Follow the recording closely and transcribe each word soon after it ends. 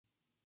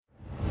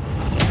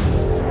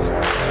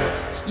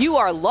You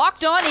are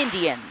Locked On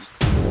Indians,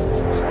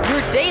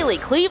 your daily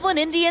Cleveland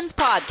Indians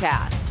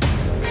podcast.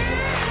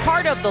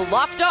 Part of the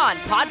Locked On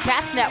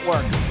Podcast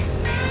Network,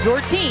 your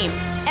team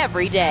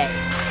every day.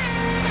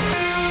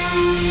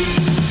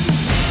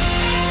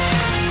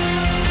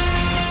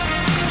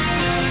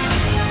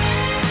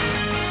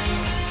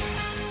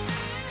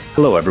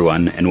 Hello,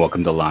 everyone, and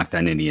welcome to Locked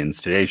On Indians.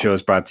 Today's show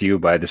is brought to you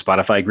by the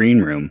Spotify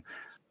Green Room.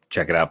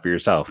 Check it out for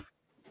yourself.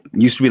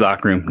 It used to be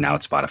Locker Room, now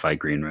it's Spotify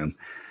Green Room.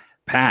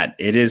 Pat,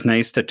 it is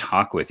nice to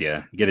talk with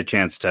you. Get a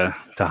chance to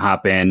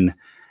hop in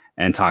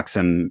and talk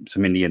some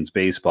Indians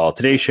baseball.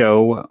 Today's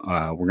show,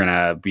 we're going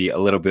to be a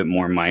little bit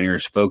more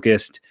Miners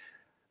focused.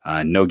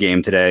 No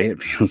game today.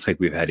 It feels like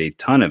we've had a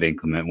ton of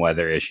inclement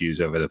weather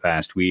issues over the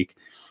past week.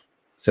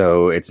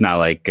 So it's not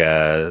like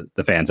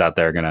the fans out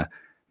there are going to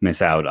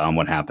miss out on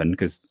what happened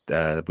because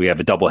we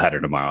have a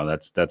doubleheader tomorrow.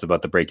 That's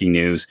about the breaking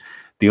news.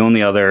 The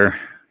only other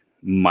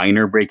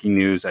minor breaking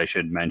news I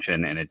should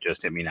mention, and it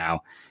just hit me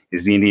now,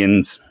 is the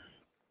Indians,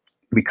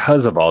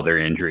 because of all their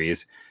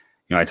injuries.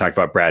 You know, I talked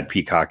about Brad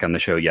Peacock on the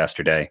show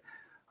yesterday.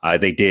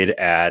 They did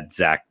add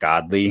Zach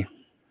Godley,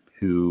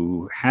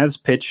 who has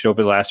pitched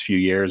over the last few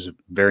years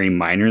very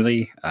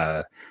minorly.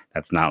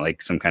 That's not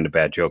like some kind of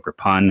bad joke or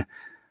pun.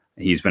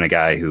 He's been a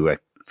guy who I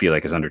feel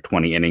like is under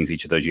 20 innings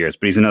each of those years,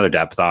 but he's another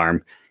depth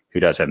arm who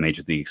does have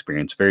major league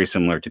experience, very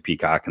similar to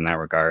Peacock in that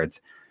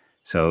regards.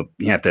 So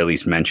you have to at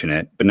least mention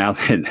it. But now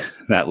that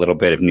that little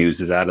bit of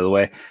news is out of the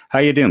way, how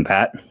you doing,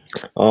 Pat?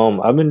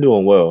 I've been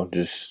doing well.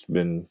 Just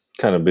been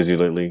kind of busy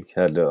lately.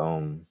 Had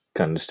to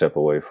kind of step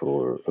away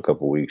for a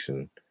couple of weeks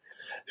and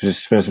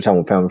just spend some time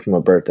with family for my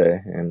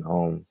birthday and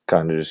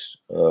kind of just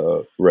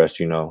rest,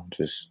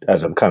 just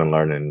as I'm kind of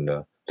learning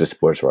the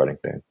sports writing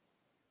thing.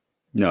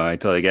 No, I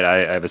totally get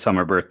it. I have a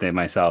summer birthday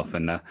myself,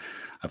 and I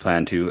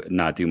plan to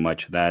not do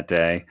much that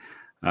day.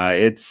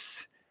 I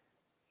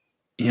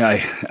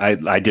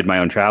did my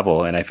own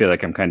travel, and I feel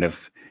like I'm kind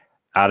of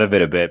out of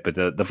it a bit. But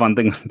the fun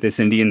thing with this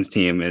Indians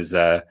team is,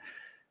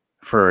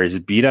 for as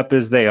beat up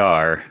as they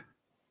are,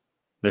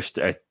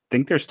 I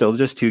think they're still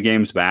just 2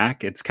 games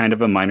back. It's kind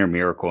of a minor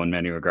miracle in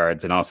many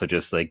regards, and also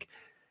just like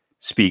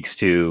speaks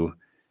to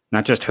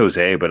not just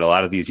Jose, but a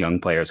lot of these young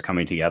players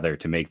coming together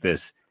to make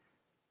this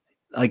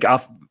like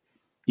off.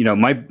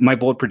 My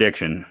bold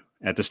prediction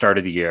at the start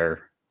of the year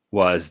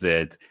was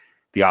that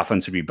the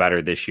offense would be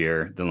better this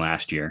year than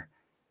last year.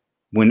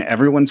 When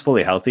everyone's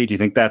fully healthy, do you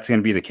think that's going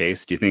to be the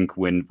case? Do you think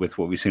with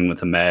what we've seen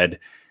with Ahmed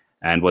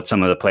and what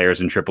some of the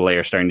players in AAA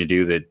are starting to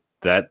do,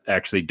 that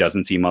actually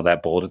doesn't seem all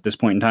that bold at this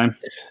point in time?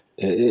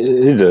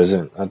 It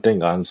doesn't. I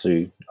think,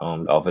 honestly,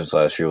 the offense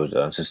last year was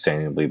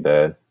unsustainably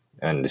bad,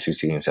 and the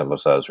 60-game sample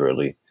size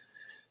really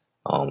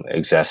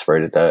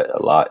exacerbated that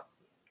a lot.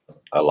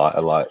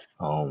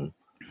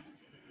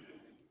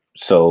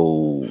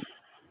 So,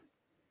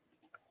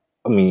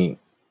 I mean,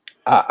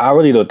 I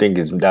really don't think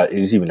it's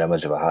even that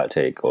much of a hot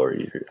take. I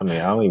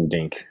don't even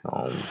think.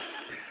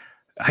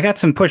 I got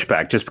some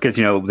pushback just because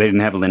they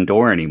didn't have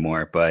Lindor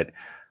anymore, but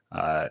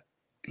the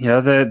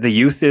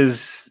youth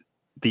is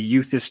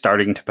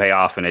starting to pay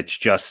off, and it's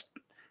just.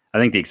 I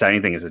think the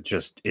exciting thing is it's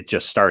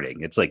just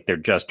starting. It's like they're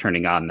just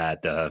turning on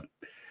that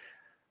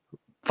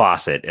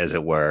faucet, as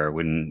it were,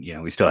 when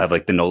we still have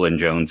like the Nolan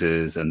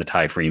Joneses and the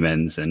Ty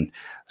Freemans and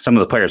some of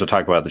the players we'll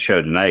talk about the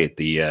show tonight.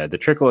 The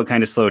trickle will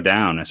kind of slow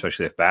down,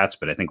 especially with bats,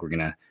 but I think we're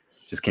gonna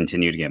just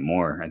continue to get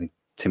more. I think,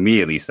 to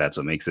me at least, that's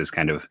what makes this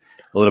kind of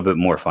a little bit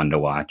more fun to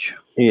watch.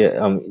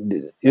 Yeah,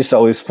 it's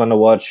always fun to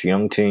watch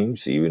young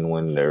teams, even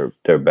when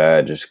they're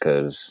bad, just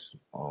because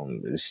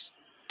it's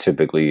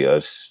typically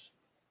us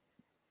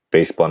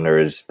baseball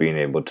nerds being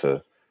able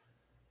to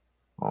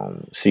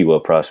see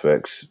what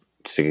prospects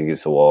stick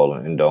against the wall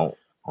and don't.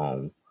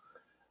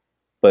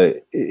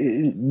 But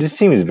this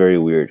team is very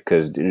weird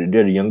because they're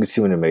the youngest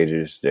team in the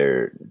majors.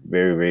 They're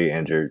very, very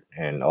injured,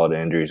 and all the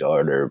injuries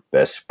are their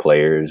best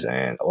players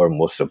or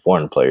most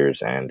important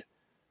players, and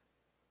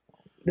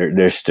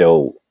they're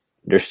still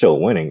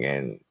winning,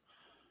 and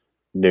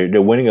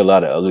they're winning a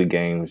lot of ugly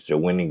games. They're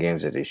winning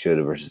games that they should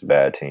have versus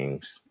bad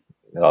teams,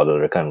 although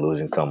they're kind of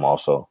losing some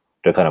also.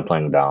 They're kind of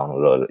playing down,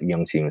 although the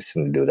young teams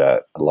seem to do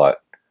that a lot.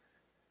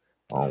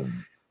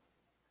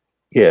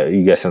 Yeah,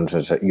 you got something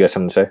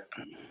to say?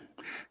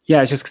 Yeah,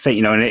 I was just gonna say,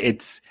 and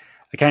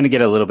I kind of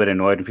get a little bit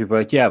annoyed when people are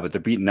like, yeah, but they're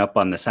beating up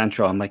on the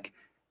Central. I'm like,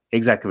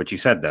 exactly what you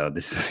said, though.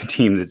 This is a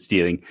team that's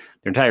dealing,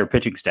 their entire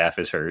pitching staff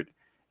is hurt,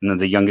 and they're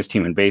the youngest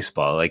team in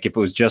baseball. Like, if it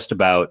was just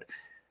about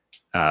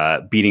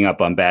beating up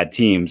on bad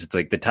teams, it's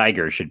like the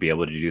Tigers should be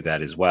able to do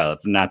that as well.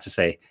 It's not to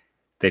say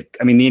the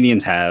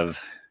Indians have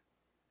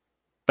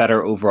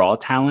better overall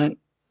talent,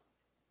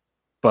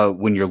 but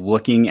when you're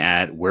looking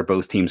at where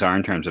both teams are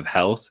in terms of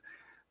health,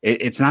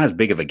 it's not as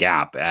big of a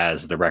gap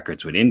as the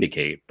records would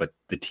indicate, but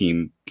the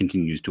team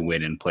continues to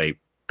win and play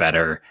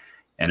better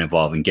and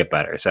evolve and get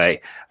better. So I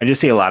just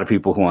see a lot of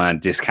people who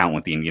want to discount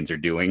what the Indians are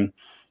doing,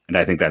 and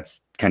I think that's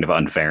kind of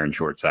unfair and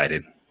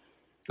short-sighted.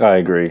 I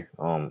agree.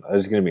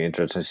 It's going to be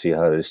interesting to see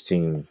how this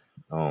team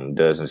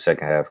does in the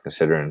second half,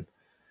 considering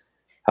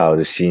how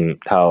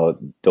the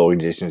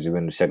organization is doing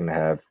in the second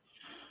half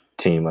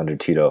team under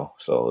Tito.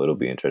 So it'll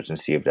be interesting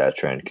to see if that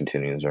trend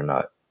continues or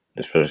not,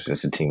 especially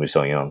since the team is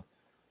so young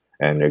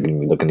and they're going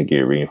to be looking to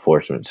get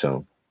reinforcement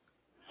soon.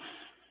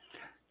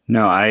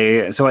 No,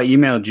 I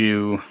emailed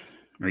you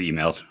or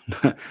emailed.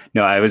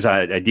 No, I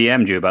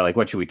DM'd you about like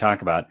what should we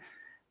talk about,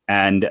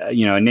 and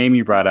a name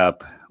you brought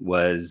up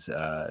was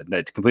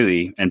that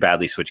completely and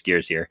badly switched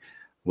gears here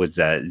was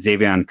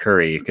Xavier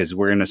Curry, because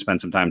we're going to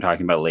spend some time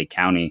talking about Lake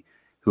County,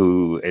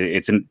 who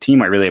it's a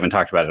team I really haven't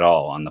talked about at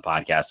all on the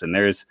podcast, and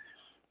there's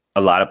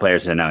a lot of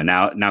players to know.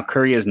 Now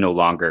Curry is no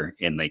longer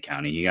in Lake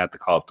County. He got the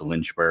call up to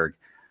Lynchburg.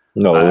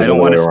 No, it was the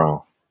other way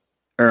around.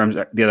 Or I'm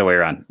sorry, the other way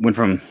around. He went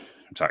from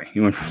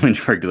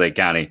Lynchburg to Lake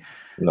County.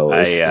 No,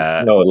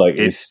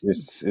 it's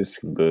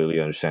completely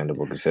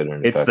understandable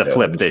considering it's the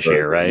flip this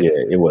year, right? Yeah,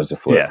 it was a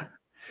flip. Yeah,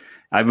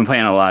 I've been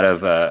playing a lot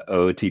of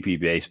OTP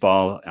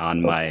baseball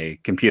on my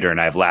computer, and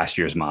I have last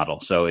year's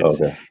model, so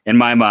it's in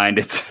my mind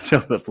it's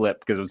still the flip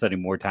because I'm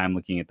spending more time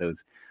looking at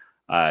those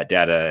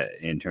data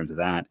in terms of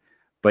that.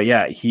 But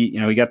yeah, he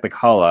got the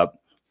call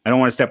up. I don't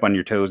want to step on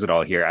your toes at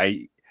all here.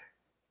 I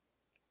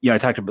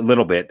talked a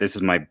little bit. This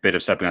is my bit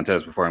of stepping on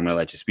toes before I'm going to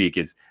let you speak.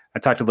 I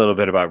talked a little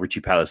bit about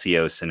Richie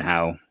Palacios and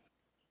how,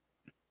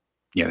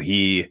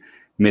 he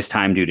missed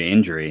time due to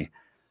injury.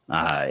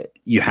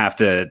 You have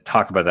to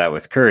talk about that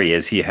with Curry,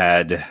 as he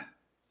had,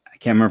 I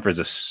can't remember if it was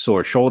a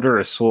sore shoulder or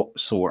a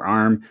sore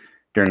arm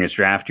during his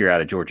draft year out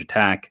of Georgia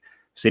Tech.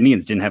 So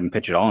Indians didn't have him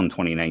pitch at all in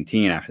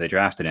 2019 after they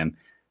drafted him.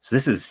 So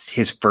this is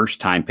his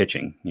first time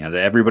pitching.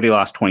 Everybody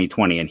lost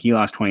 2020 and he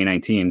lost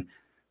 2019.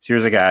 So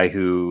here's a guy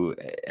who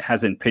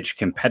hasn't pitched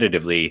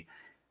competitively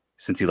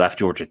since he left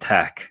Georgia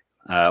Tech.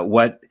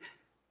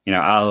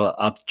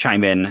 I'll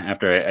chime in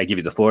after I give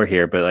you the floor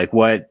here, but like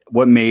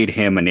what made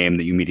him a name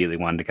that you immediately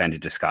wanted to kind of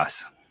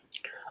discuss?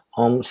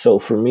 So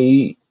for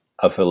me,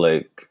 I feel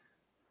like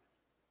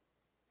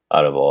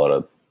out of all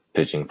the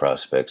pitching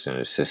prospects in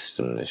the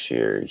system this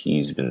year,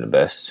 he's been the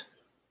best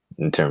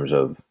in terms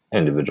of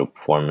individual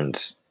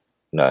performance,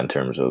 not in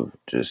terms of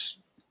just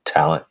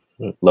talent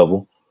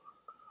level.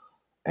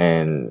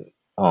 And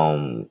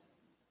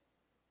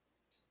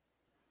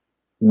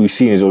we've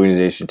seen his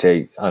organization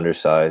take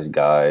undersized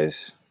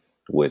guys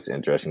with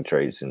interesting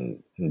traits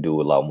and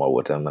do a lot more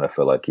with them. And I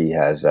feel like he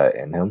has that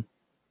in him.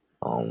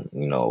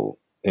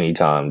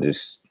 Anytime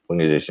this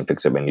organization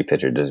picks up any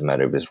pitcher, it doesn't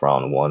matter if it's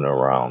round 1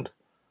 or round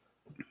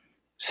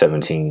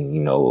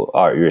 17,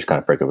 our ears kind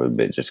of perk up a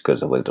bit just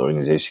because of what the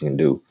organization can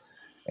do.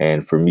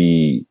 And for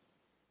me,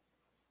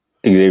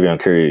 Xavier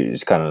Curry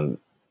is kind of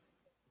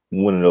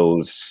one of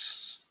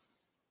those.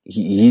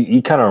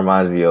 He kind of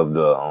reminds me of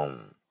the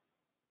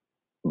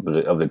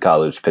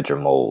college pitcher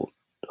mold,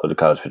 or the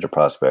college pitcher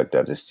prospect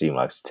that this team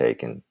likes to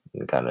take and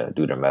kind of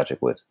do their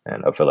magic with.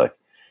 And I feel like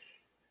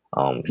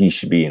he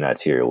should be in that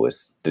tier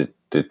with the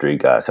 3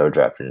 guys that were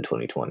drafted in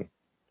 2020.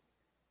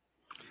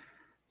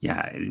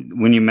 Yeah,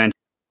 when you mentioned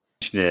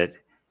it,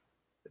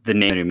 the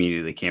name that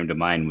immediately came to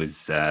mind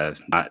was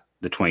not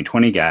the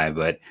 2020 guy,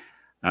 but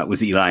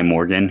was Eli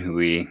Morgan, who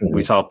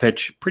we saw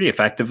pitch pretty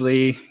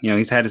effectively.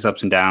 He's had his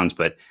ups and downs,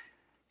 but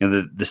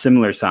the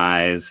similar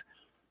size.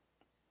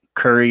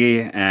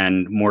 Curry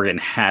and Morgan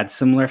had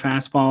similar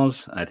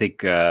fastballs. I think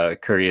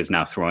Curry is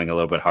now throwing a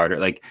little bit harder.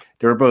 Like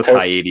they were both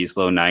high 80s,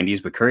 low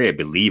 90s, but Curry, I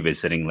believe, is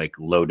sitting like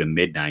low to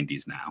mid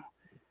 90s now.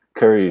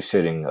 Curry is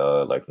sitting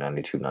like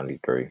 92,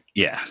 93.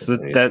 Yeah, so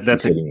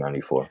that's hitting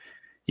 94.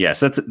 Yeah,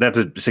 so that's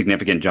a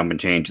significant jump and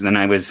change. And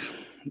then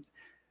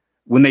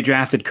when they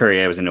drafted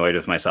Curry, I was annoyed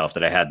with myself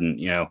that I hadn't,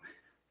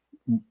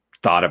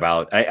 thought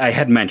about. I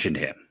had mentioned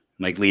him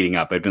like leading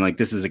up. I'd been like,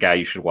 this is a guy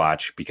you should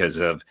watch because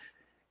of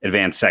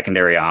advanced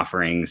secondary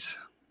offerings,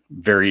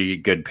 very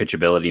good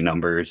pitchability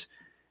numbers,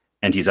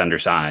 and he's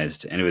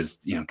undersized. And it was,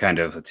 kind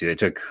of, they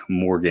took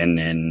Morgan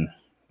in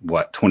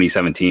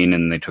 2017,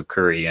 and they took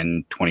Curry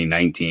in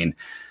 2019.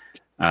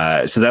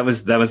 So that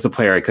was the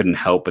player I couldn't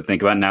help but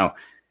think about. Now,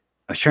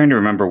 I was trying to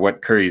remember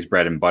what Curry's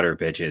bread and butter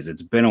pitch is.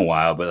 It's been a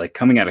while, but like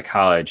coming out of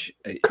college,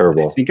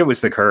 curveball. I think it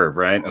was the curve,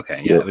 right?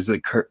 Okay, yeah, It was the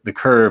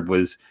curve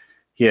was,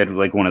 he had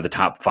like one of the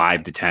top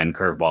 5 to 10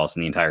 curveballs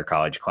in the entire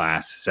college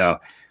class. So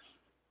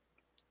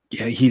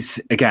yeah,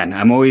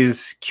 I'm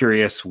always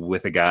curious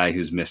with a guy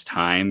who's missed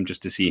time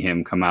just to see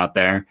him come out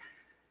there.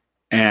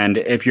 And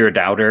if you're a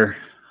doubter,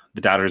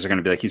 the doubters are going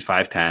to be like, he's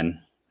 5'10",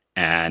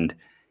 and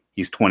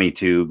he's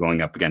 22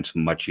 going up against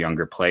much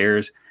younger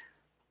players.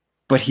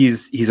 But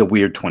he's a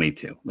weird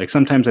 22. Like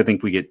sometimes I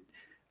think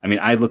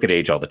I look at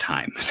age all the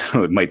time,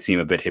 so it might seem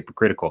a bit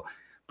hypocritical.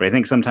 But I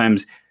think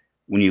sometimes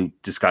when you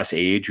discuss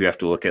age, you have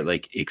to look at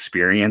like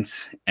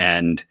experience,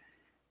 and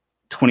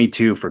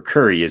 22 for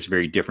Curry is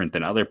very different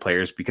than other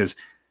players because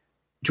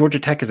Georgia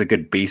Tech is a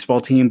good baseball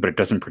team, but it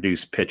doesn't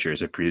produce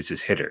pitchers. It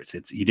produces hitters.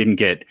 He didn't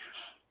get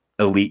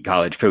elite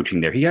college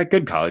coaching there. He got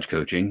good college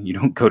coaching. You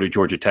don't go to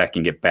Georgia Tech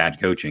and get bad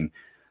coaching,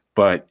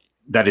 but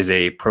that is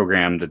a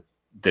program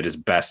that is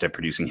best at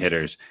producing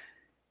hitters.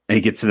 And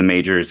he gets to the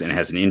majors and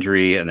has an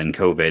injury and then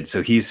COVID.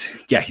 So he's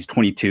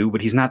 22,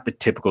 but he's not the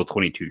typical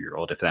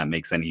 22-year-old, if that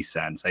makes any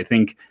sense. I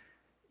think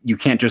you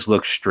can't just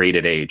look straight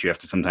at age. You have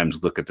to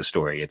sometimes look at the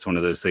story. It's one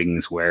of those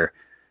things where,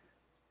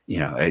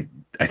 I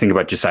think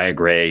about Josiah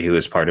Gray, who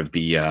is part of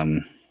the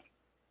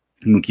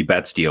Mookie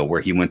Betts deal,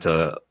 where he went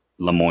to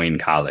Le Moyne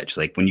College.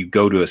 Like when you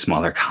go to a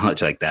smaller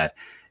college like that,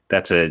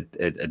 that's a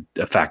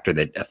factor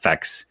that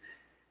affects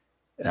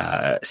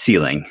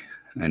ceiling.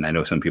 And I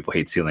know some people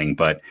hate ceiling,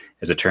 but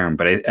as a term,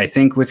 but I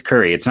think with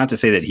Curry, it's not to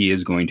say that he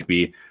is going to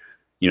be,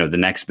 the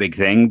next big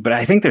thing, but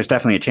I think there's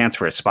definitely a chance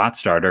for a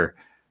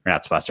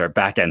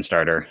back end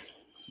starter,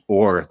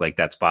 or like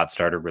that spot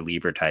starter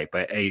reliever type.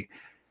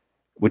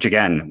 Which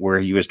again, where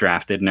he was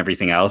drafted and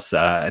everything else,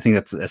 I think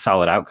that's a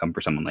solid outcome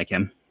for someone like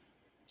him.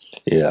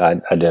 Yeah,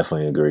 I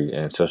definitely agree,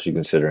 and especially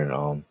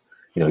considering,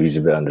 he's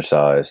a bit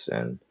undersized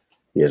and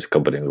he has a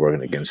couple things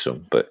working against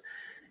him, but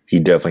he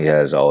definitely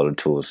has all the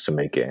tools to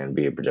make it and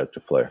be a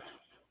productive player.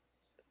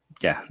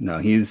 Yeah, no,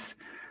 he's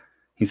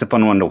a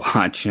fun one to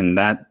watch, and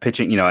that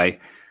pitching, I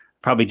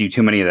probably do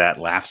too many of that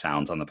laugh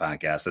sounds on the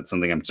podcast. That's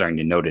something I'm starting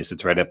to notice.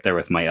 It's right up there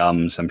with my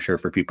ums. I'm sure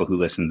for people who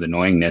listen,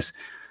 annoyingness,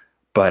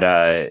 but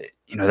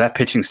that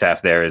pitching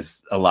staff there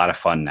is a lot of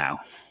fun now.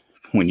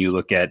 When you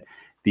look at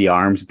the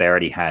arms they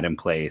already had in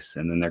place,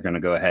 and then they're going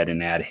to go ahead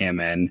and add him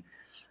in.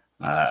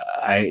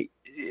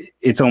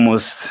 It's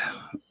almost,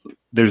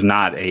 there's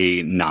not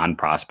a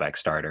non-prospect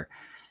starter.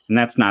 And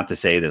that's not to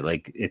say that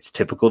like it's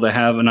typical to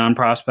have a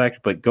non-prospect,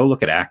 but go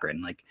look at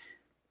Akron. Like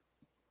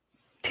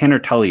Tanner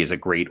Tully is a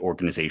great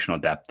organizational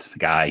depth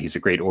guy. He's a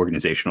great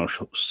organizational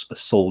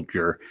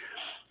soldier,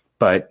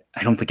 but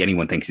I don't think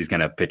anyone thinks he's going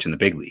to pitch in the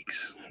big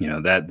leagues.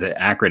 That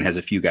the Akron has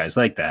a few guys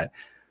like that.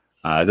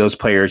 Those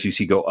players you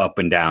see go up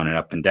and down and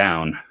up and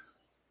down.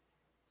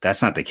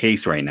 That's not the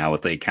case right now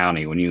with Lake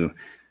County. When you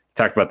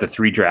talk about the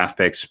 3 draft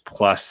picks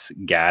plus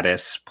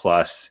Gaddis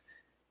plus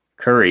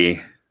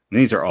Curry,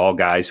 these are all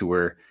guys who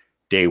were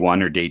day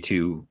 1 or day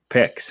 2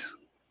 picks.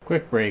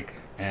 Quick break,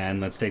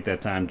 and let's take that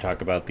time to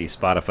talk about the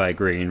Spotify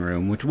Green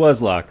Room, which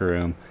was Locker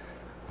Room.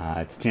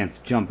 It's a chance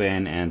to jump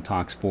in and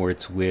talk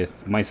sports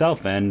with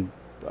myself and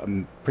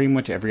pretty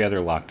much every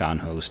other Locked On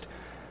host.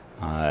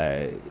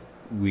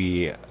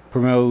 We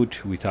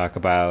promote, we talk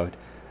about,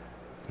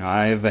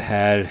 I've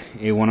had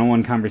a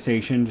one-on-one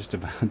conversation just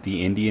about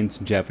the Indians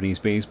and Japanese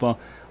baseball.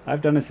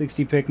 I've done a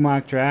 60-pick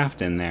mock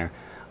draft in there.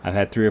 I've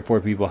had 3 or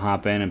 4 people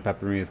hop in and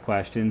pepper me with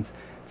questions.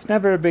 It's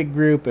never a big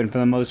group, and for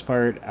the most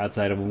part,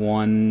 outside of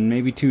 1,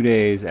 maybe 2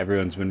 days,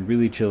 everyone's been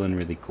really chill and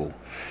really cool.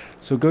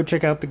 So go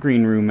check out the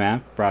Green Room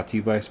app, brought to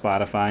you by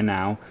Spotify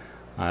now.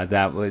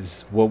 That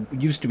was what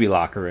used to be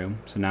Locker Room,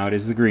 so now it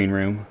is the Green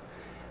Room.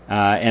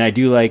 And I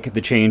do like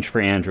the change for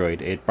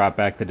Android. It brought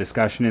back the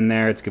discussion in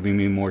there. It's giving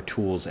me more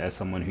tools as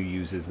someone who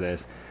uses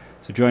this.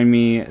 So join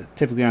me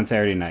typically on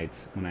Saturday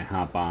nights when I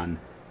hop on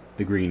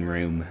the Green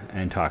Room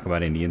and talk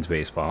about Indians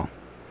baseball.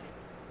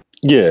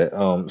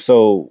 Yeah.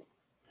 So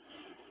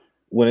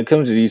when it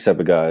comes to these type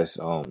of guys,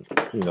 I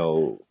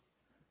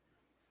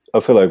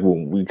feel like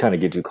we kind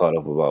of get too caught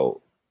up about,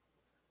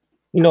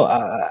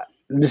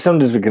 there's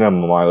something that's been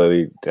on my mind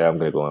lately that I'm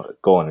going to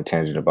go on a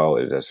tangent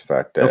about is the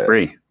fact that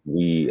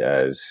we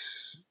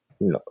as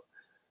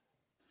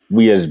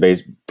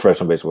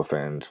professional baseball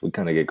fans, we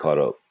kind of get caught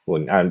up.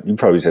 You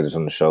probably said this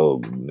on the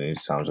show many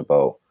times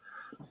about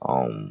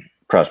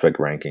prospect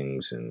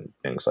rankings and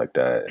things like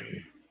that.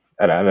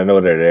 And I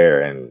know they're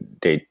there and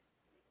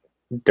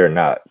they're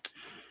not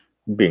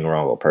being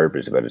wrong on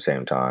purpose, but at the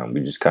same time,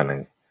 we just kind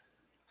of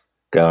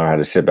got to learn how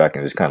to sit back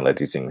and just kind of let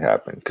these things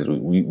happen. Because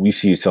we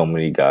see so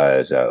many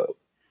guys that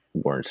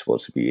weren't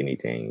supposed to be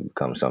anything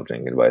become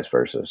something and vice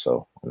versa.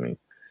 So,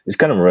 it's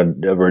kind of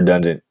a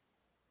redundant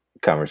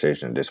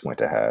conversation at this point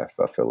to have,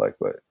 I feel like,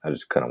 but I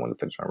just kind of want to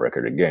put it on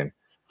record again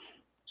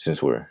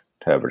since we're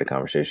having the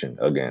conversation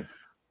again.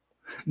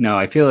 No,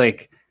 I feel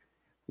like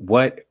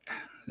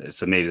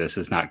so maybe this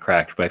is not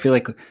correct, but I feel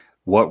like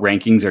what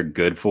rankings are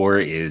good for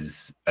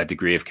is a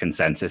degree of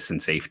consensus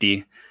and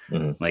safety.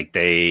 Mm-hmm. Like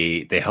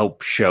they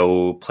help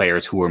show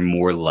players who are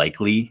more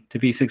likely to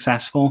be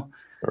successful,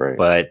 right?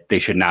 But they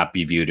should not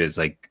be viewed as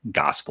like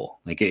gospel.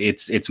 Like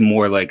it's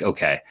more like,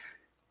 okay,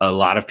 a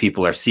lot of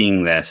people are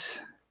seeing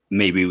this.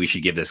 Maybe we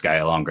should give this guy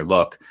a longer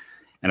look.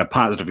 And a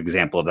positive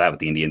example of that with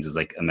the Indians is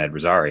like Amed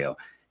Rosario.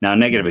 Now, a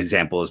negative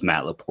example is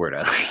Matt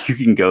Laporta. You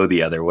can go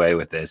the other way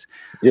with this.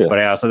 Yeah. But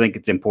I also think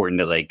it's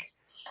important to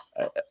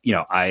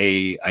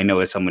I know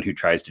as someone who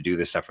tries to do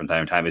this stuff from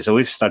time to time, is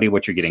always study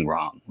what you're getting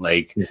wrong.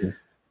 Like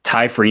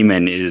Ty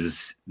Freeman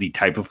is the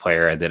type of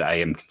player that I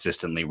am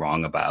consistently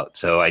wrong about.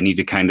 So I need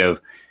to kind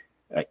of,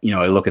 I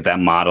look at that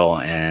model,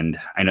 and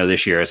I know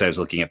this year as I was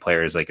looking at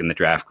players like in the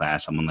draft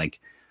class, someone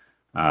like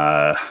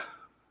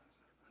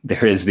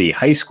there is the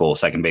high school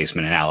second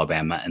baseman in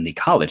Alabama and the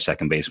college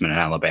second baseman in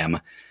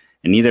Alabama,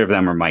 and neither of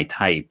them are my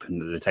type,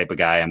 the type of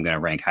guy I'm going to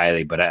rank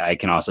highly. But I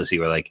can also see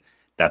where like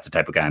that's the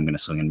type of guy I'm going to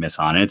swing and miss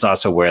on. And it's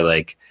also where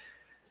like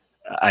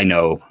I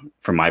know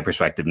from my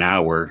perspective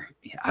now where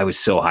I was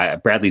so high.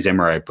 Bradley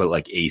Zimmer, I put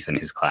like 8th in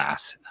his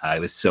class. I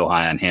was so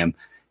high on him.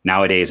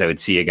 Nowadays, I would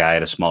see a guy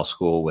at a small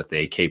school with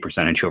a K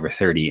percentage over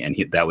 30, and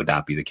that would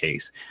not be the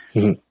case.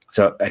 Mm-hmm.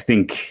 So I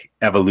think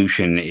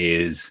evolution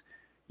is,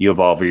 you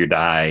evolve or you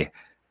die.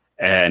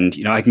 And,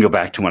 I can go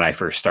back to when I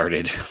first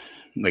started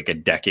like a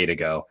decade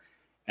ago,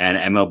 and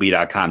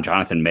MLB.com,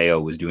 Jonathan Mayo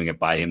was doing it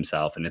by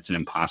himself, and it's an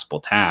impossible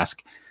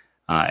task.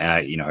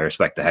 And I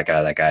respect the heck out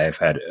of that guy. I've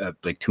had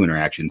like 2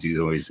 interactions. He's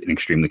always an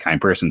extremely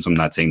kind person. So I'm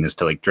not saying this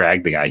to like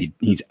drag the guy.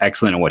 He's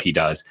excellent at what he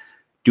does.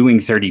 Doing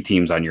 30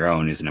 teams on your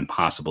own is an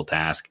impossible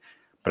task.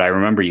 But I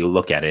remember you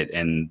look at it,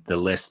 and the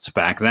lists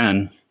back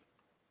then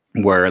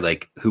were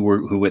like who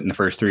went in the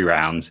first 3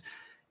 rounds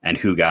and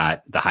who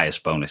got the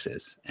highest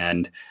bonuses.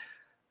 And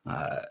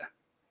God,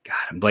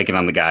 I'm blanking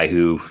on the guy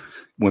who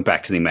went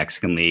back to the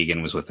Mexican League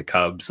and was with the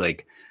Cubs,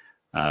 like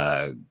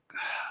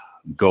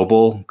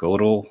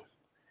Godel.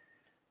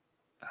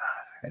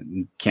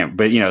 Can't,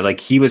 but like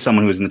he was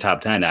someone who was in the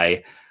top 10.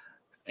 I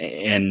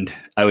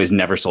was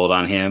never sold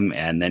on him,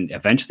 and then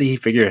eventually he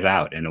figured it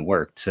out and it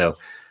worked. So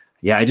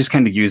yeah, I just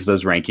kind of use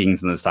those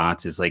rankings and those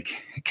thoughts as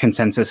like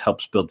consensus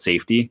helps build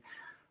safety.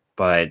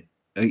 But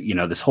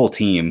this whole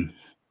team,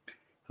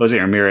 Jose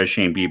Ramirez,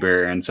 Shane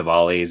Bieber, and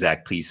Savali,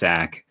 Zach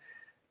Plesac,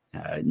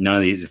 none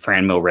of these,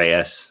 Franmil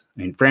Reyes.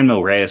 I mean,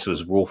 Franmil Reyes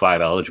was Rule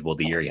 5 eligible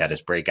the year he had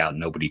his breakout, and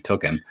nobody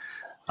took him.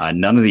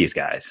 None of these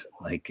guys,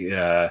 like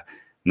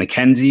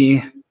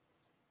McKenzie.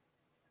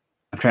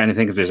 I'm trying to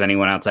think if there's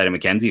anyone outside of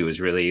McKenzie who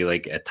was really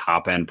like a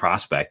top end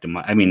prospect.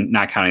 I mean,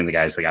 not counting the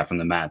guys they got from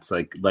the Mets,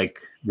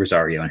 like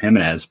Rosario and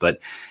Jimenez, and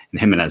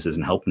Jimenez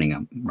isn't helping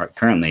him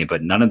currently,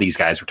 but none of these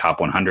guys were top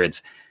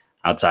 100s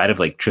outside of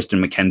like Tristan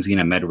McKenzie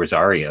and Ahmed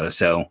Rosario.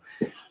 So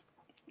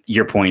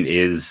your point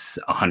is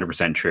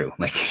 100% true.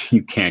 Like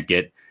you can't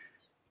get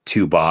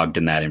too bogged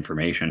in that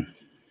information.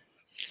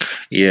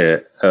 Yeah.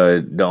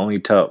 The only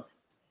top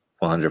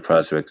 100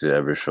 prospects that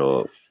ever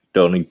show up,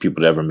 the only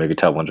people that ever make a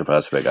top 100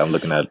 prospect, I'm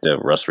looking at the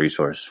Russ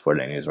resource for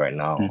the Indians right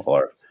now,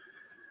 or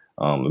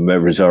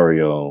Ahmed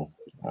Rosario,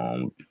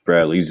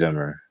 Bradley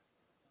Zimmer,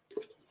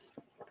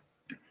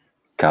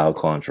 Kyle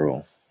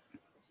Quantrill.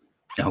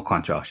 Oh,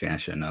 Quantrill, I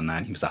should have known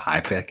that. He was a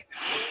high pick.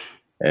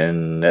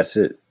 And that's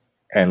it.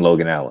 And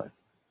Logan Allen.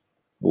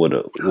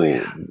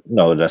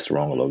 No, that's the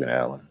wrong Logan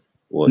Allen.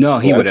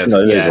 He would have.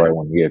 No, it is the right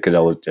one. Yeah,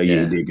 because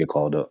he did get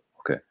called up.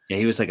 Okay. Yeah,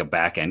 he was like a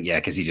back end.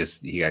 Yeah, because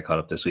he got called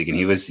up this week, and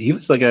he was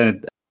like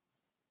a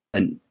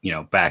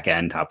back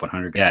end top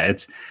 100. Yeah,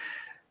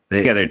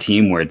 they got their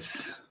team where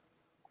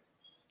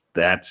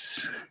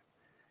that's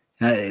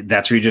where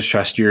you just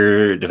trust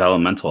your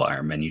developmental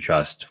arm and you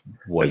trust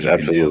what you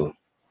can do.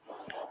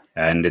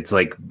 And it's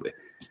like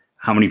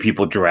how many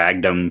people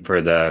dragged him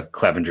for the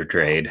Clevenger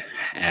trade,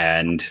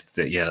 and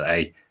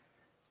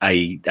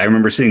I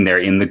remember sitting there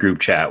in the group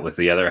chat with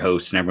the other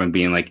hosts and everyone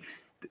being like,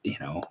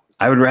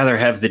 I would rather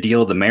have the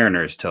deal the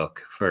Mariners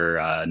took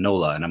for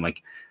Nola. And I'm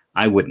like,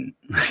 I wouldn't.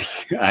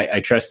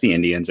 I trust the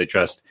Indians. I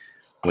trust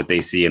what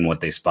they see and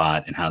what they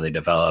spot and how they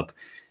develop.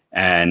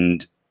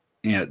 And,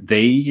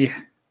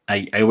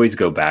 I always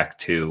go back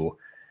to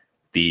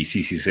the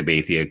CC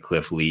Sabathia,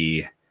 Cliff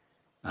Lee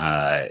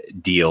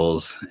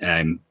deals.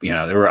 And,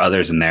 there were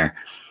others in there.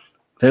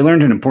 They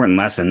learned an important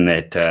lesson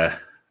that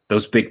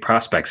those big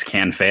prospects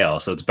can fail.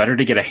 So it's better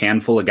to get a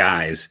handful of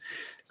guys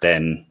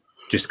than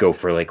just go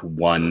for like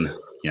one,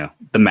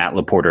 the Matt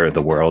Laporta of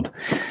the world.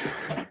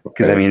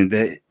 Because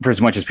for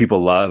as much as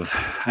people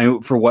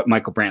for what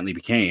Michael Brantley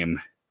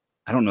became,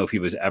 I don't know if he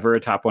was ever a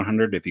top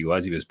 100. If he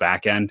was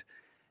back end.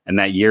 And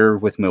that year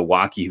with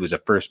Milwaukee, he was a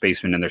first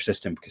baseman in their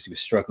system because he was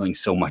struggling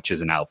so much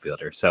as an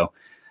outfielder. So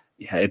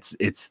yeah, it's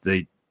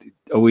the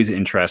always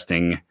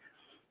interesting.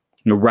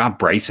 Rob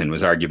Bryson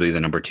was arguably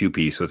the number 2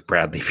 piece, with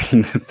Bradley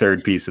being the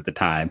 3rd piece at the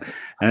time.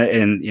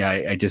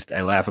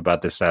 I laugh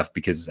about this stuff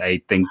because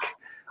I think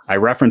I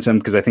reference him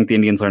because I think the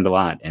Indians learned a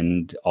lot,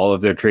 and all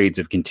of their trades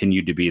have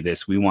continued to be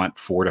this. We want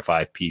 4 to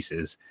 5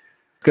 pieces.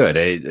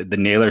 Good. The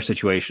Naylor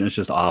situation is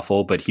just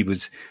awful, but he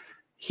was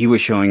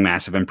showing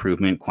massive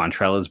improvement.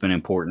 Quantrill has been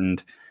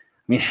important. I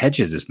mean,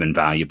 Hedges has been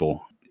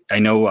valuable. I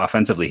know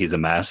offensively he's a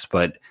mess,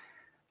 but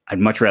I'd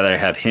much rather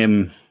have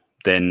him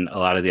than a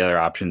lot of the other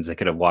options that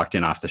could have walked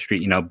in off the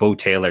street. Bo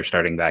Taylor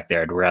starting back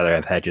there. I'd rather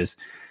have Hedges.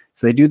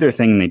 So they do their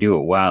thing and they do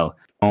it well.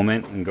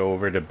 Moment and go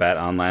over to Bet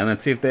Online.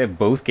 Let's see if they have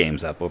both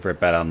games up over at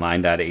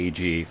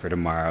betonline.ag for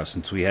tomorrow.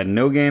 Since we had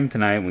no game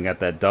tonight, we got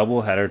that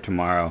double header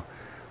tomorrow.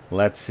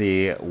 Let's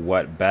see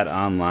what Bet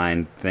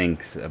Online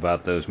thinks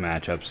about those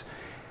matchups.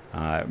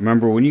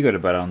 Remember, when you go to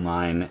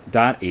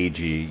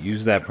betonline.ag,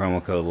 use that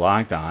promo code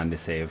LOCKEDON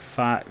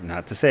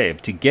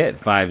to get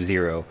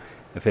 50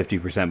 a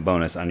 50%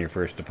 bonus on your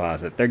first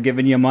deposit. They're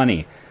giving you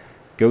money.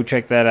 Go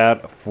check that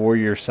out for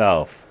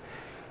yourself.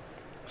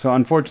 So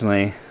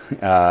unfortunately,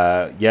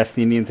 yes,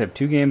 the Indians have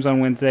 2 games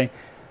on Wednesday.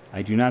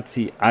 I do not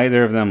see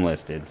either of them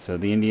listed. So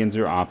the Indians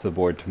are off the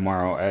board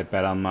tomorrow at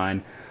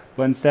BetOnline.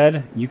 But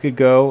instead, you could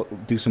go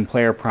do some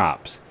player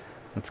props.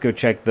 Let's go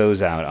check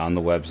those out on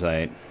the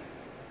website.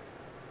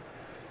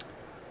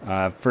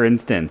 For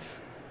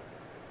instance,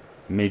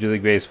 Major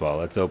League Baseball.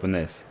 Let's open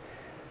this.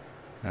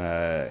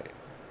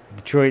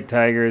 Detroit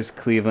Tigers,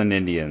 Cleveland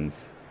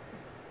Indians.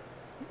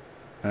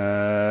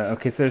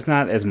 Okay, so there's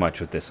not as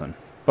much with this one,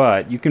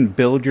 but you can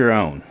build your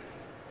own.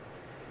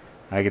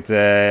 I could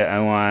say I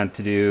want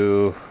to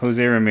do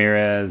Jose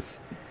Ramirez,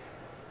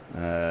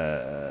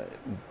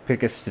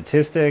 pick a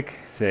statistic,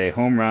 say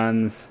home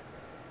runs,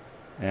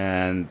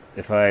 and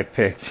if I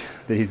picked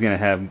that he's going to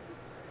have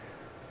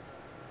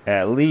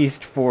at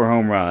least 4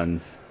 home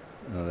runs,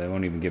 they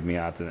won't even give me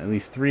odds, at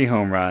least 3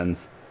 home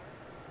runs.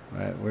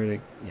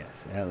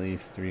 Yes, at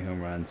least 3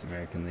 home runs,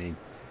 American League.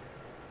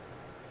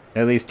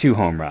 At least 2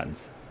 home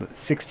runs.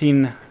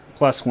 16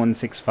 plus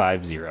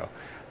 1650.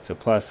 So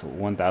plus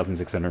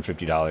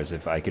 $1,650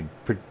 if I could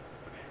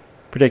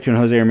predict when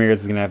Jose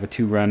Ramirez is going to have a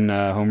 2-run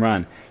home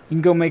run. You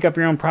can go make up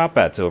your own prop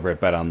bets over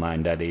at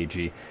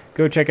betonline.ag.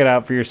 Go check it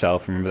out for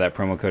yourself. Remember that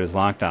promo code is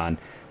locked on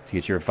to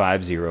get your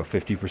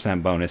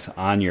 50% bonus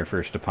on your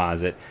first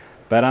deposit.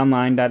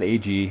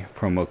 betonline.ag,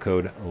 promo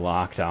code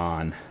locked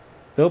on.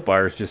 Built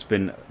Bar has just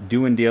been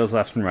doing deals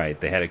left and right.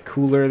 They had a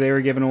cooler they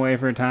were giving away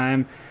for a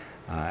time.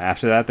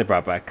 After that, they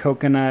brought back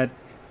coconut.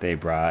 They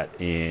brought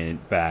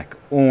back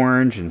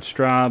orange and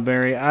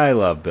strawberry. I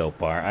love Built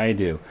Bar. I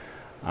do.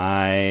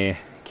 I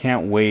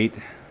can't wait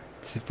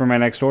for my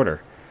next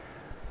order.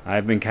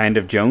 I've been kind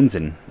of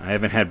jonesing. I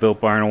haven't had Built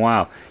Bar in a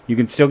while. You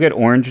can still get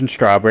orange and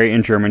strawberry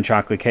and German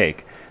chocolate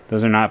cake.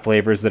 Those are not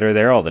flavors that are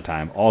there all the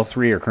time. All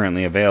 3 are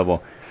currently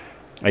available.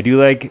 I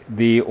do like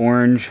the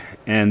orange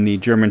and the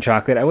German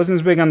chocolate. I wasn't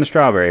as big on the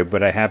strawberry,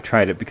 but I have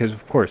tried it because,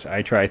 of course,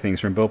 I try things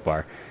from Built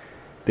Bar.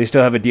 They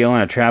still have a deal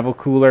on a travel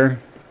cooler.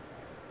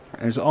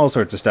 There's all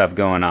sorts of stuff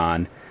going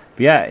on.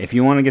 But yeah, if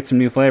you want to get some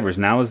new flavors,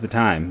 now is the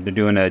time. They're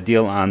doing a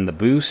deal on the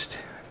Boost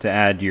to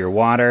add to your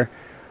water.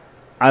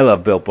 I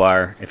love Built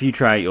Bar. If you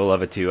try it, you'll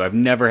love it too. I've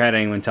never had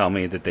anyone tell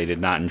me that they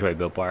did not enjoy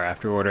Built Bar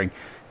after ordering.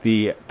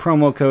 The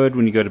promo code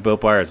when you go to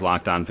Built Bar is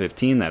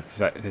LOCKEDON15.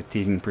 That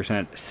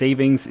 15%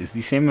 savings is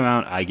the same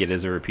amount I get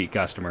as a repeat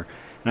customer.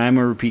 And I'm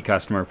a repeat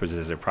customer because it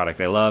is a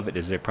product I love. It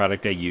is a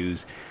product I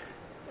use.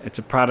 It's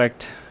a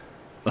product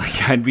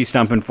like I'd be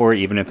stumping for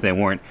even if they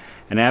weren't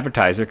an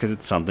advertiser because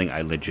it's something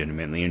I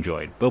legitimately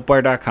enjoyed.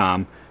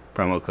 BuiltBar.com,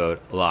 promo code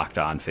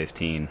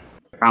LOCKEDON15.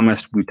 I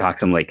promised we'd talk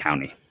some Lake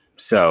County.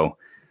 So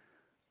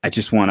I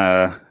just want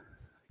to,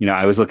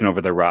 I was looking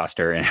over the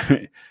roster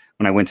and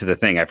when I went to the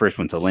thing, I first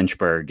went to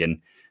Lynchburg and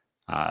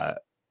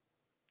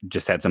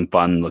just had some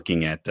fun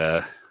looking at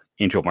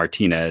Angel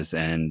Martinez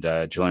and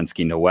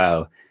Jelensky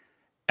Noel.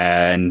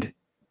 And,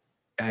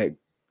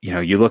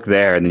 you look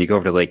there and then you go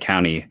over to Lake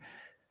County.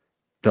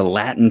 The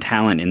Latin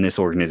talent in this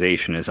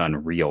organization is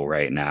unreal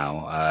right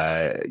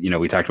now.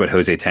 We talked about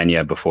Jose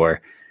Tena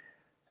before.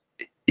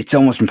 It's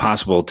almost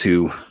impossible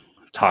to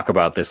talk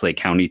about this Lake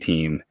County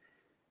team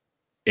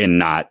and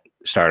not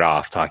start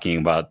off talking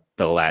about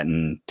the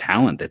Latin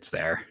talent that's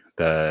there,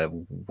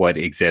 what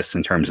exists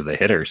in terms of the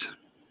hitters.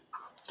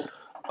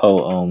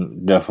 Oh,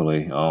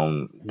 definitely.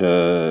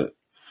 The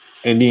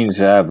Indians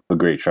have a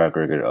great track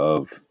record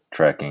of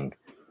tracking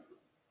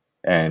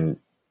and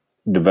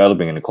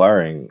developing and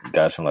acquiring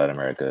guys from Latin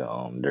America.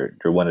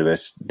 They're one of the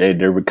best.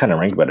 They're kind of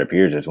ranked by their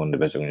peers as one of the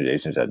best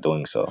organizations at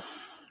doing so.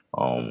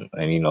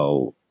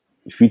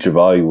 Future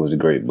Value was a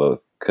great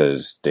book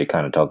because they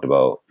kind of talked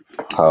about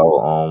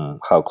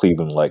how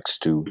Cleveland likes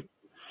to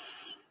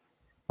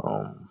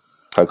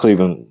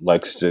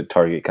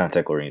target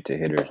contact oriented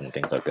hitters and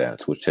things like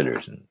that, switch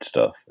hitters and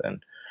stuff.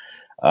 And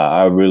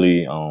I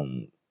really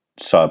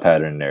saw a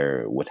pattern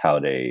there with how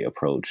they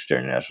approach their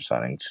international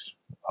signings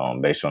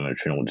based on the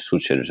trend with the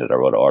switch hitters that I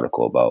wrote an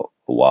article about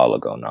a while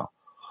ago now.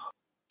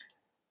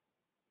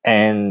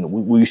 And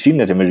we've seen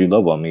that at the major league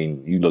level. I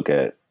mean, you look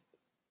at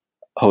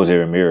Jose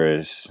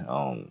Ramirez,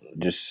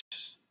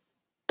 just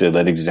the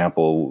lead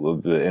example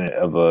of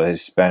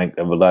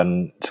a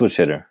Latin switch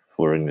hitter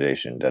for an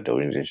organization that the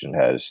organization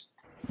has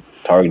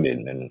targeted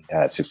and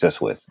had success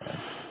with.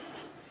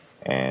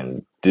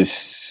 And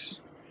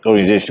this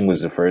organization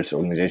was the first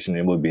organization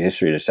in movie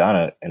history to sign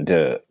it and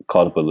to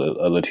call up a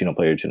Latino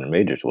player to the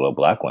majors, well, a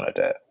black one at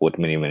that, with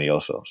many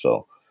also.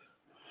 So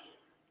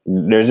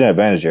there's an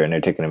advantage there, and they're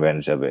taking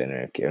advantage of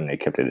it, and they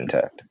kept it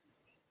intact.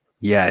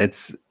 Yeah,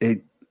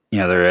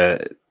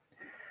 they're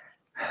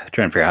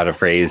trying to figure out how to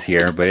phrase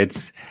here,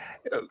 but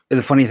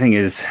the funny thing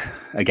is,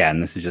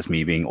 again, this is just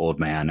me being old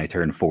man. I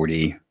turned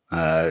 40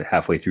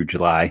 halfway through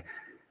July.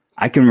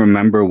 I can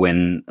remember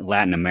when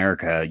Latin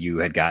America, you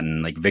had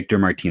gotten like Victor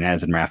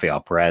Martinez and Rafael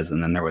Perez,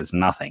 and then there was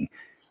nothing.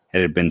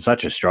 It had been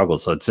such a struggle.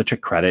 So it's such a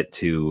credit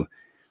to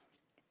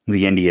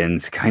the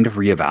Indians kind of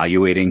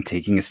reevaluating,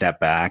 taking a step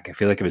back. I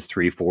feel like it was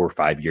 3, 4,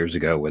 5 years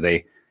ago where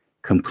they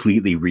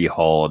completely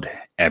rehauled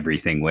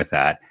everything with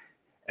that.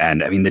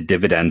 And I mean, the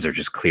dividends are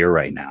just clear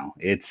right now.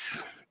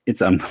 It's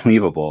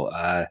unbelievable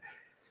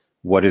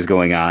what is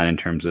going on in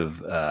terms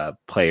of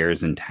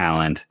players and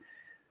talent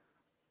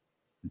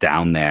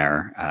down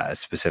there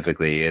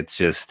specifically. It's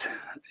just,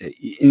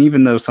 and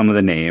even though some of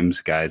the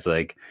names, guys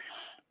like,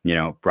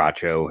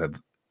 Bracho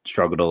have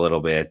struggled a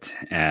little bit,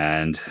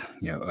 and,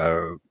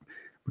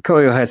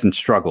 Ricoyo hasn't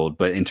struggled,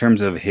 but in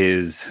terms of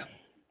his,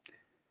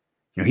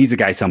 he's a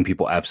guy some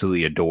people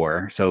absolutely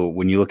adore. So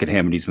when you look at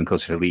him and he's been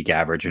closer to league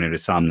average, and it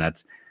is some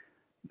that's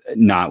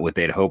not what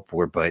they'd hoped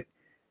for, but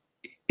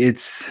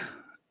it's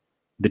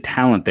the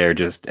talent there,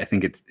 just I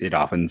think it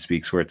often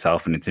speaks for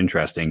itself, and it's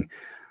interesting.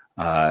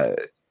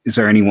 Is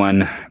there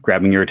anyone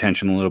grabbing your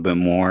attention a little bit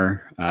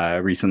more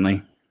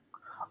recently?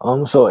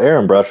 So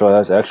Aaron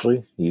Bradshaw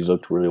he's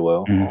looked really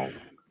well. Mm-hmm.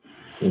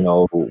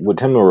 With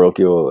him and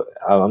Rocchio,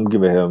 I'm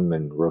giving him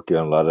and Rocchio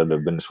and a lot of the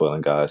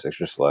Venezuelan guys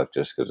extra slack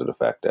just because of the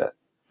fact that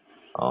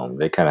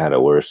they kind of had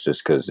it worse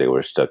just because they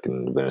were stuck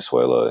in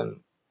Venezuela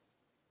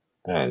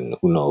and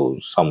who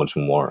knows how much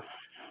more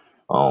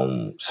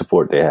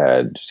support they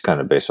had just kind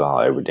of based on how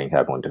everything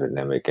happened with the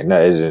pandemic. And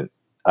that isn't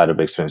out of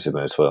expense of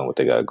Venezuela and what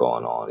they got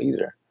going on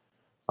either.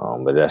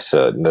 But that's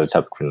another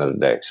topic for another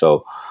day.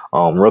 So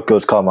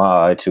Rocchio's caught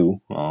my eye too.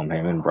 Him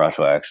and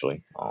Bradshaw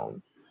actually.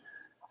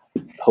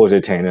 Jose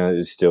Tena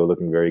is still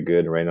looking very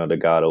good. Reyno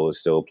Delgado is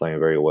still playing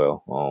very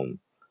well.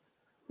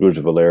 Ruiz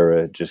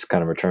Valera just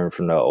kind of returned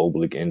from that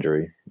oblique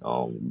injury.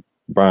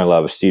 Brian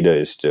Lavastida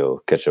is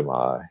still catching my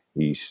eye.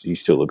 He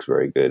still looks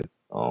very good.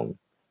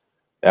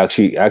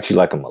 Actually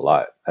like him a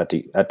lot. I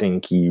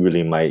think he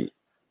really might.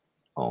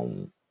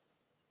 Him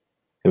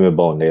and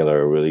Bo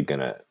Naylor are really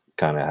gonna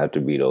kind of have to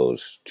be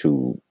those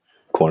two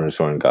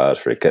cornerstone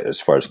guys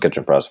as far as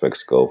catching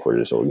prospects go for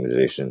this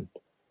organization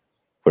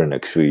for the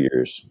next few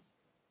years.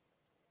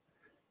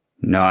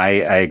 No, I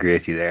agree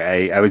with you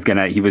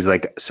there. He was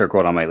like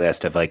circled on my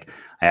list of like,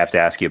 I have to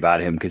ask you about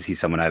him because he's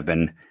someone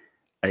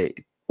we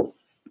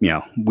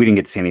didn't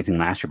get to see anything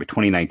last year, but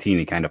 2019,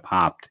 he kind of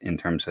popped in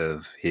terms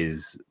of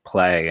his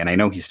play. And I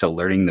know he's still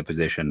learning the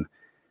position,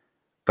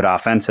 but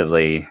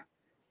offensively,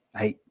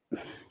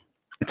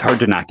 it's hard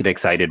to not get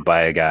excited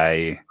by a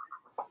guy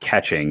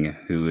catching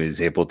who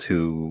is able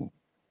to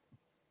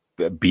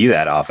be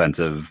that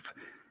offensive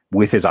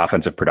with his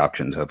offensive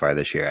production so far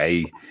this year.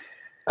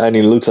 And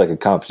he looks like a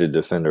competent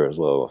defender as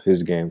well.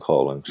 His game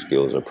calling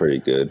skills are pretty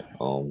good.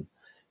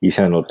 He's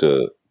handled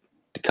the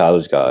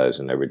college guys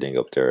and everything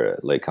up there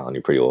at Lake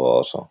County pretty well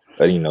also.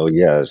 And,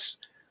 he has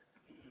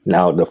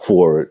now the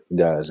four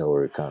guys that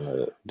were kind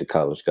of the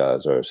college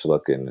guys are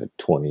selected in the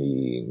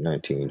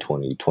 2019,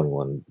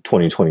 2021,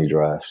 2020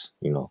 drafts,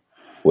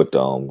 with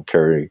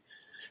Curry,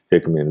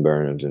 Hickman,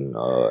 Burns, and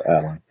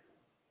Allen.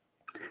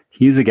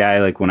 He's a guy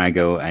like when I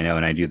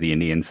do the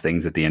Indians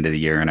things at the end of the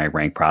year and I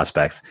rank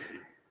prospects.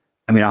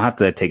 I mean, I'll have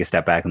to take a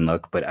step back and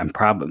look, but I'm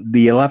probably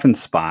the 11th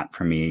spot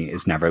for me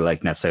is never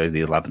like necessarily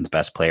the 11th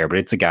best player, but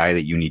it's a guy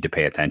that you need to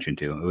pay attention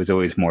to. It was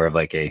always more of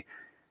like I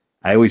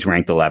always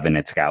ranked 11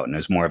 at Scout, and it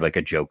was more of like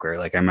a joker.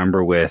 Like I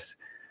remember with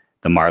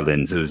the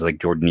Marlins, it was like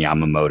Jordan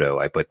Yamamoto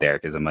I put there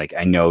because I'm like,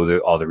 I know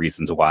all the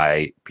reasons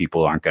why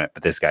people aren't going to,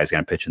 but this guy's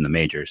going to pitch in the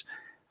majors.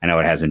 I know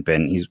it hasn't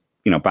been, he's,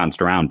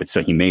 bounced around, but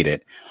still he made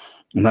it.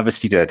 And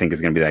Lavastida, I think, is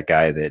going to be that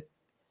guy that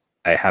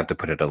I have to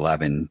put at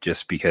 11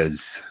 just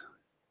because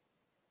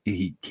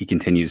he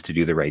continues to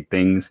do the right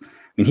things. I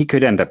mean, he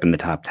could end up in the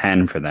top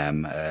 10 for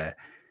them.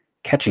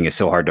 Catching is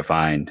so hard to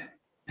find.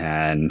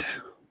 And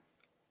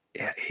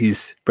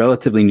he's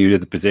relatively new to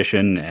the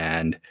position.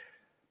 And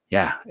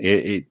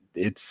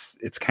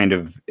it's kind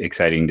of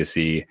exciting to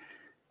see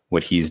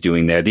what he's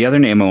doing there. The other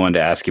name I wanted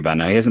to ask you about,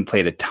 now he hasn't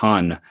played a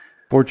ton.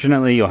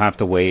 Fortunately, you'll have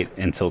to wait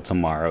until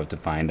tomorrow to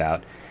find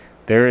out.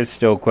 There is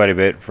still quite a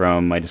bit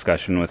from my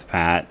discussion with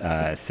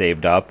Pat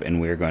saved up,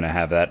 and we're going to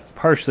have that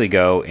partially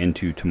go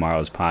into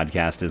tomorrow's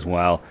podcast as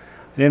well.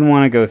 I didn't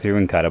want to go through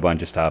and cut a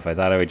bunch of stuff. I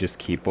thought I would just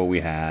keep what we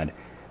had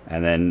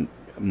and then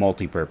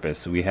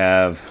multi-purpose. We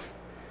have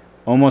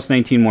almost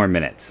 19 more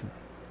minutes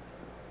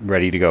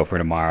ready to go for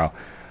tomorrow.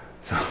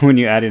 So when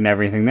you add in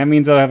everything, that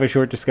means I'll have a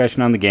short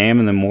discussion on the game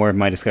and then more of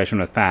my discussion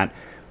with Pat.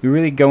 We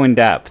really go in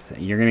depth.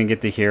 You're going to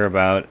get to hear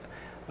about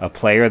a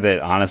player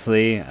that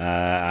honestly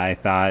I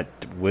thought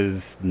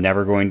was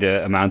never going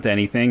to amount to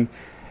anything,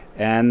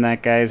 and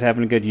that guy's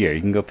having a good year.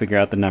 You can go figure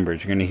out the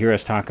numbers. You're going to hear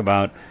us talk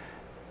about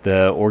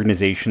the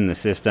organization, the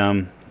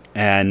system,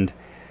 and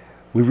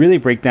we really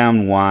break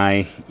down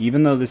why,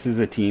 even though this is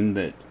a team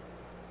that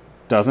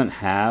doesn't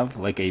have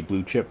like a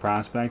blue chip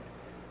prospect,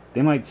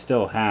 they might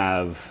still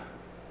have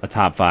a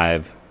top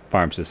 5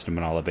 farm system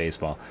in all of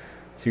baseball.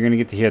 So you're going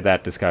to get to hear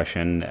that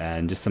discussion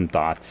and just some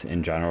thoughts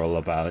in general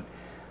about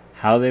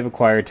how they've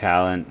acquired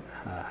talent,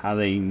 how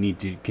they need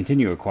to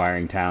continue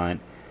acquiring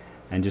talent,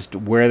 and just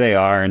where they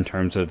are in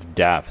terms of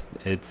depth.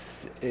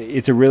 It's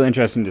a really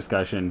interesting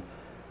discussion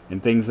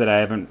and things that I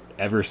haven't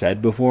ever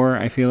said before,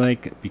 I feel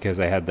like, because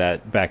I had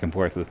that back and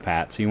forth with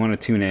Pat. So you want to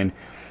tune in.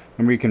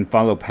 Remember, you can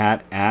follow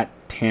Pat at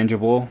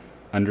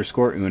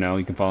tangible_uno.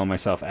 You can follow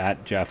myself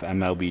at Jeff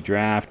MLB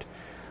Draft.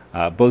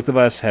 Both of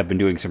us have been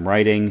doing some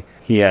writing.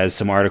 He has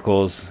some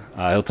articles.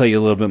 He'll tell you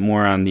a little bit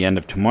more on the end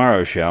of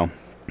tomorrow's show.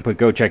 But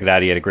go check it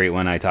out. He had a great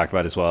one I talked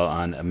about as well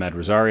on Ahmed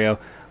Rosario.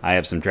 I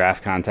have some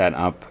draft content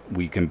up.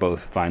 We can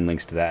both find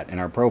links to that in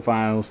our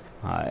profiles.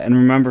 And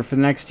remember, for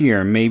the next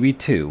year, maybe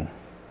 2,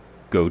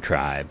 go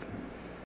Tribe.